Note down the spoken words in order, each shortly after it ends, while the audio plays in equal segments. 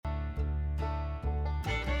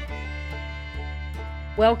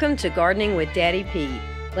Welcome to Gardening with Daddy Pete.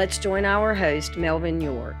 Let's join our host, Melvin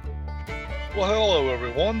York. Well, hello,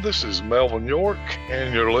 everyone. This is Melvin York,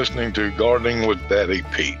 and you're listening to Gardening with Daddy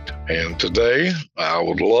Pete. And today, I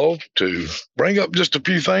would love to bring up just a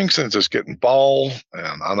few things since it's getting fall.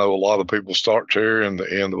 And I know a lot of people start here in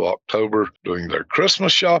the end of October doing their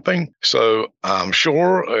Christmas shopping. So I'm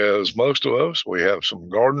sure, as most of us, we have some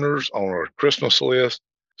gardeners on our Christmas list.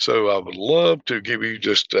 So I would love to give you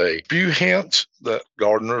just a few hints that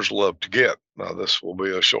gardeners love to get. Now, this will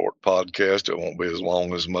be a short podcast. It won't be as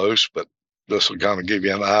long as most, but this will kind of give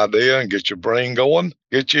you an idea and get your brain going,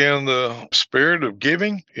 get you in the spirit of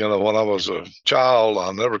giving. You know, when I was a child,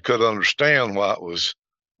 I never could understand why it was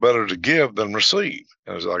better to give than receive.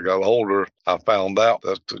 As I got older, I found out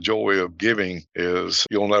that the joy of giving is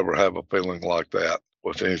you'll never have a feeling like that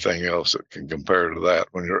with anything else that can compare to that.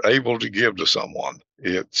 When you're able to give to someone,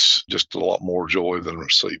 it's just a lot more joy than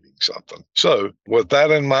receiving something. So with that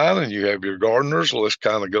in mind, and you have your gardeners, let's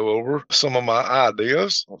kind of go over some of my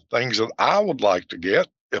ideas of things that I would like to get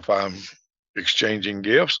if I'm exchanging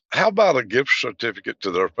gifts. How about a gift certificate to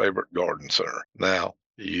their favorite garden center? Now,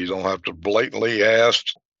 you don't have to blatantly ask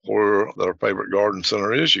where their favorite garden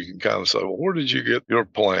center is. You can kind of say, well, where did you get your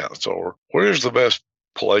plants? Or where's the best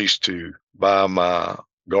place to buy my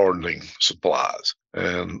gardening supplies?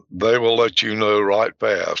 And they will let you know right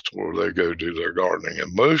fast where they go do their gardening.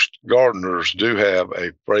 And most gardeners do have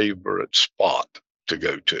a favorite spot to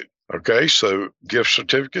go to. Okay, so gift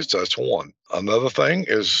certificates, that's one. Another thing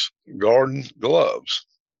is garden gloves.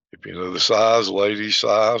 If you know the size, ladies'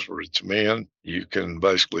 size, or it's men, you can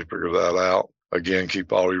basically figure that out. Again,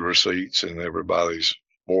 keep all your receipts, and everybody's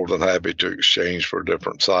more than happy to exchange for a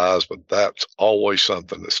different size, but that's always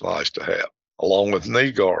something that's nice to have, along with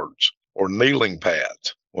knee guards or kneeling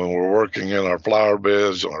pads. When we're working in our flower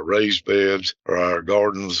beds, or our raised beds, or our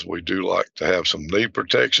gardens, we do like to have some knee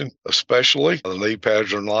protection, especially the knee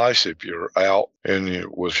pads are nice if you're out and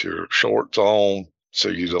with your shorts on, so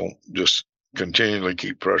you don't just continually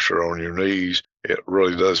keep pressure on your knees. It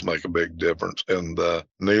really does make a big difference. And the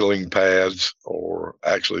kneeling pads, or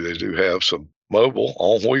actually they do have some mobile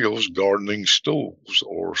on wheels gardening stools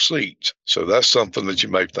or seats. So that's something that you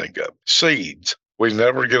may think of. Seeds. We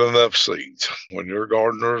never get enough seeds when you're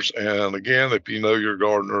gardeners. And again, if you know your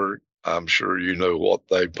gardener, I'm sure you know what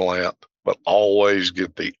they plant, but always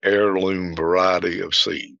get the heirloom variety of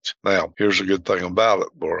seeds. Now, here's a good thing about it.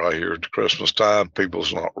 Right here at the Christmas time,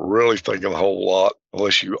 people's not really thinking a whole lot,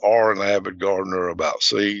 unless you are an avid gardener, about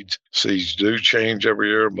seeds. Seeds do change every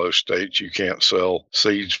year. Most states, you can't sell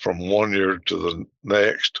seeds from one year to the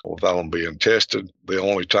next without them being tested. The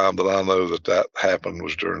only time that I know that happened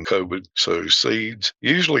was during COVID. So seeds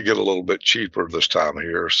usually get a little bit cheaper this time of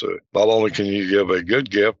year. So not only can you give a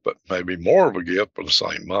good gift, but maybe more of a gift for the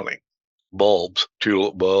same money. Bulbs,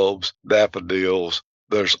 tulip bulbs, daffodils.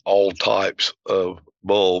 There's all types of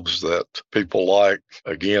bulbs that people like.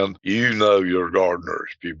 Again, you know your gardener.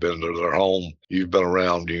 If you've been to their home, you've been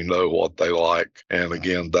around, you know what they like. And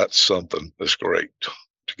again, that's something that's great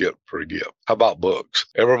to get for a gift. How about books?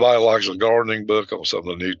 Everybody likes a gardening book on some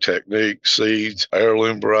of the new techniques, seeds,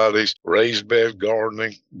 heirloom varieties, raised bed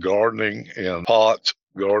gardening, gardening in pots,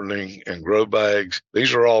 gardening and grow bags.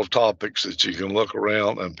 These are all topics that you can look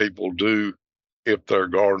around, and people do. If they're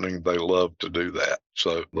gardening, they love to do that.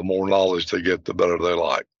 So the more knowledge they get, the better they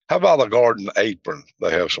like. How about a garden apron?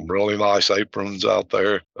 They have some really nice aprons out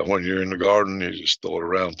there. When you're in the garden, you just throw it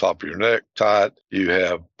around the top of your neck, tie it. You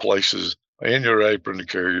have places in your apron to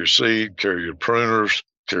carry your seed, carry your pruners,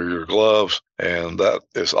 carry your gloves, and that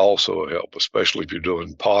is also a help, especially if you're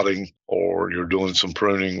doing potting or you're doing some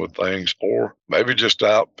pruning with things, or maybe just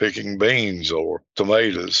out picking beans or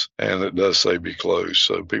tomatoes, and it does save you clothes,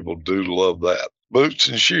 so people do love that. Boots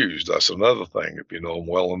and shoes, that's another thing. If you know them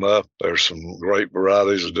well enough, there's some great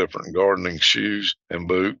varieties of different gardening shoes and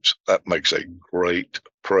boots. That makes a great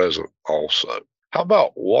present also. How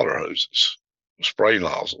about water hoses, spray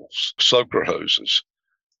nozzles, soaker hoses,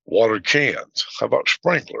 water cans? How about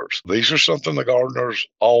sprinklers? These are something the gardeners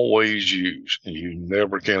always use. You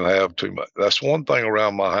never can have too much. That's one thing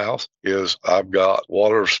around my house is I've got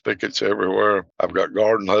water spigots everywhere. I've got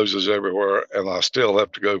garden hoses everywhere, and I still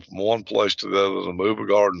have to go from one place to the other to move a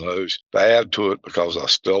garden hose to add to it because I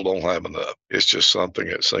still don't have enough. It's just something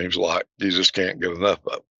it seems like you just can't get enough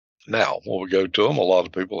of. Now, when we go to them, a lot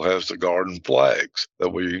of people have the garden flags that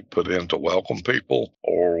we put in to welcome people,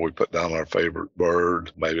 or we put down our favorite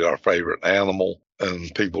bird, maybe our favorite animal,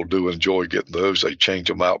 and people do enjoy getting those. They change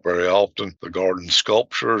them out very often. The garden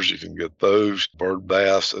sculptures, you can get those. Bird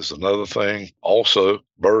baths is another thing. Also,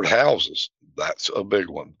 bird houses. That's a big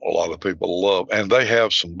one. A lot of people love, and they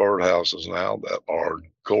have some birdhouses now that are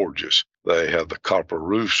gorgeous. They have the copper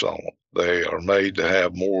roofs on them. They are made to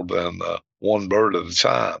have more than one bird at a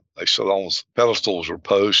time. They sit on pedestals or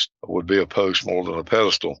posts. It would be a post more than a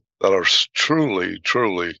pedestal. That are truly,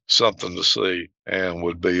 truly something to see and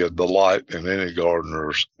would be a delight in any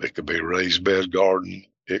gardener's. It could be a raised bed garden.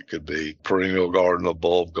 It could be perennial garden, a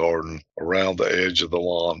bulb garden, around the edge of the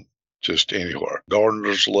lawn, just anywhere.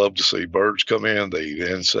 Gardeners love to see birds come in. They eat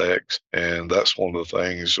insects, and that's one of the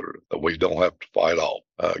things that we don't have to fight off.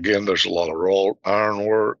 Again, there's a lot of wrought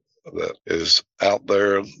ironwork that is out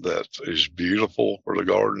there that is beautiful for the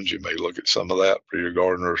gardens. You may look at some of that for your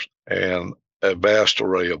gardeners, and a vast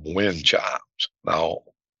array of wind chimes. Now,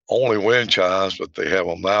 only wind chimes, but they have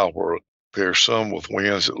them now where there's some with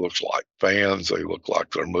winds that looks like fans. They look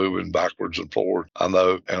like they're moving backwards and forward. I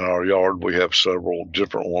know in our yard we have several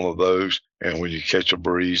different one of those. And when you catch a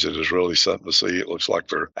breeze, it is really something to see. It looks like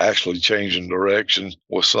they're actually changing direction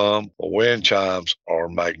with some. The wind chimes are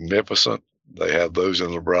magnificent. They have those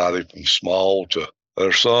in a variety from small to,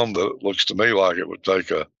 there's some that looks to me like it would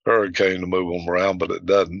take a hurricane to move them around, but it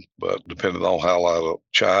doesn't. But depending on how loud a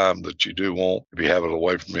chime that you do want, if you have it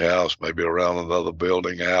away from your house, maybe around another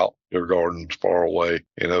building out, your garden's far away,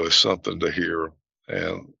 it's something to hear,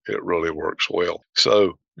 and it really works well.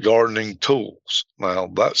 So gardening tools. Now,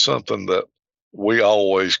 that's something that we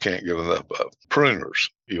always can't get enough of. Pruners.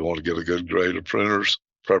 You want to get a good grade of pruners,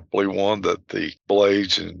 preferably one that the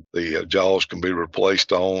blades and the jaws can be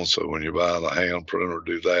replaced on. So when you're buying a hand pruner,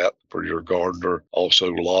 do that for your gardener. Also,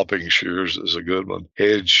 lopping shears is a good one.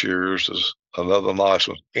 Hedge shears is another nice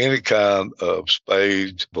one. Any kind of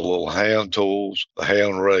spades, the little hand tools, the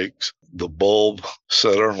hand rakes, the bulb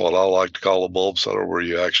setter, what I like to call a bulb setter, where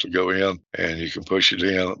you actually go in and you can push it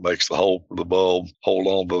in. It makes the hole for the bulb, hold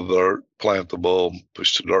on to the dirt, plant the bulb,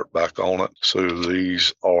 push the dirt back on it. So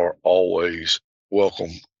these are always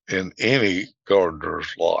welcome in any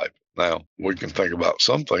gardener's life. Now, we can think about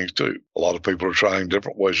some things too. A lot of people are trying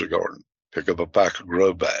different ways of gardening. Pick up a pack of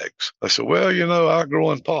grow bags. They say, well, I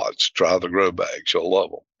grow in pots. Try the grow bags. You'll love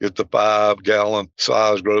them. Get the 5-gallon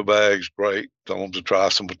size grow bags. Great. Tell them to try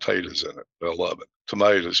some potatoes in it. They'll love it.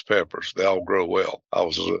 Tomatoes, peppers, they all grow well. I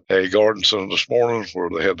was at a garden center this morning where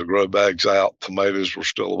they had the grow bags out. Tomatoes were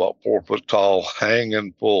still about 4 foot tall,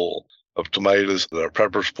 hanging full of tomatoes. Their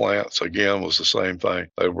peppers plants, again, was the same thing.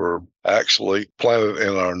 They were actually planted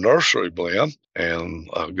in our nursery blend, and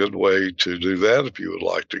a good way to do that, if you would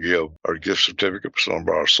like to give our gift certificate for some of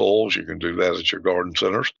our soils, you can do that at your garden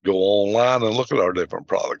centers. Go online and look at our different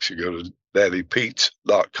products. You go to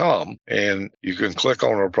daddypetes.com and you can click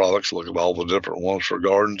on our products, look at all the different ones for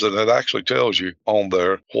gardens, and it actually tells you on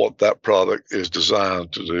there what that product is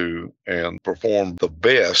designed to do and perform the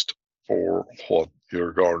best for what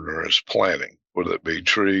your gardener is planting, whether it be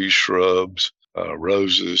trees, shrubs,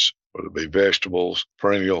 roses, whether it be vegetables,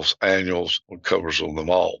 perennials, annuals, it covers them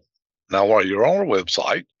all. Now, while you're on our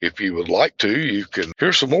website, if you would like to, you can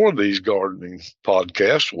hear some more of these gardening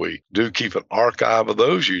podcasts. We do keep an archive of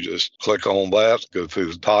those. You just click on that, go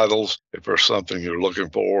through the titles. If there's something you're looking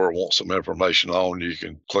for or want some information on, you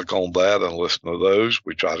can click on that and listen to those.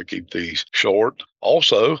 We try to keep these short.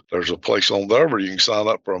 Also, there's a place on there where you can sign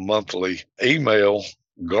up for a monthly email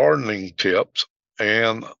gardening tips,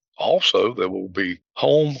 and also there will be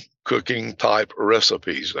home cooking type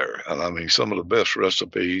recipes there. And I mean, some of the best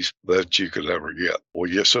recipes that you could ever get.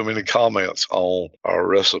 We get so many comments on our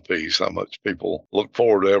recipes, how much people look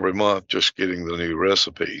forward to every month just getting the new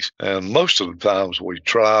recipes. And most of the times we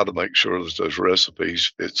try to make sure that those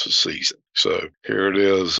recipes fits the season. So here it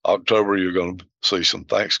is, October, you're going to see some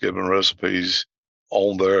Thanksgiving recipes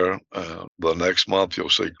on there. The next month,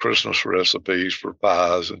 you'll see Christmas recipes for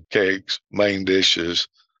pies and cakes, main dishes,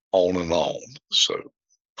 on and on. So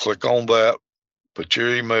click on that, put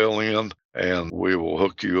your email in, and we will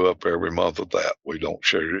hook you up every month with that. We don't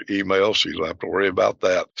share your email, so you don't have to worry about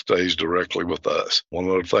that. It stays directly with us. One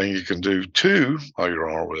other thing you can do, too, while you're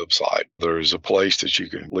on our website, there is a place that you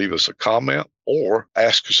can leave us a comment or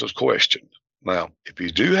ask us a question. Now, if you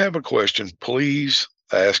do have a question, please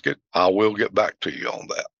ask it. I will get back to you on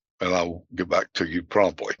that, and I will get back to you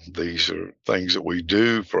promptly. These are things that we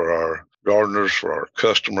do for our gardeners, for our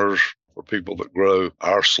customers, for people that grow.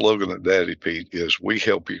 Our slogan at Daddy Pete is, we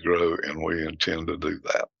help you grow, and we intend to do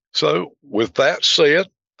that. So with that said,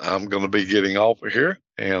 I'm going to be getting off of here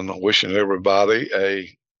and wishing everybody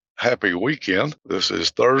a happy weekend. This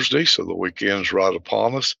is Thursday, so the weekend's right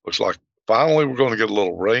upon us. Looks like finally, we're going to get a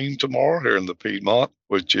little rain tomorrow here in the Piedmont,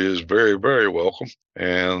 which is very, very welcome.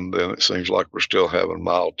 And then it seems like we're still having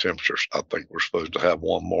mild temperatures. I think we're supposed to have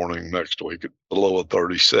one morning next week at the low of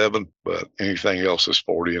 37, but anything else is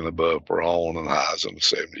 40 and above for on, and highs in the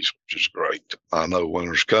 70s, which is great. I know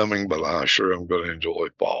winter's coming, but I sure am going to enjoy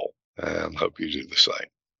fall, and hope you do the same.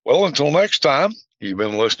 Well, until next time, you've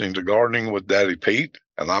been listening to Gardening with Daddy Pete,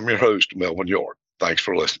 and I'm your host, Melvin York. Thanks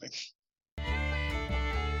for listening.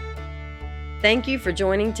 Thank you for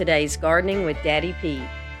joining today's Gardening with Daddy Pete.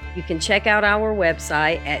 You can check out our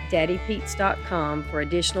website at daddypetes.com for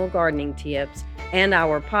additional gardening tips and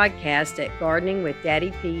our podcast at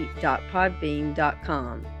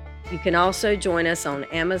gardeningwithdaddypete.podbean.com. You can also join us on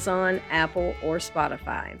Amazon, Apple, or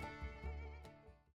Spotify.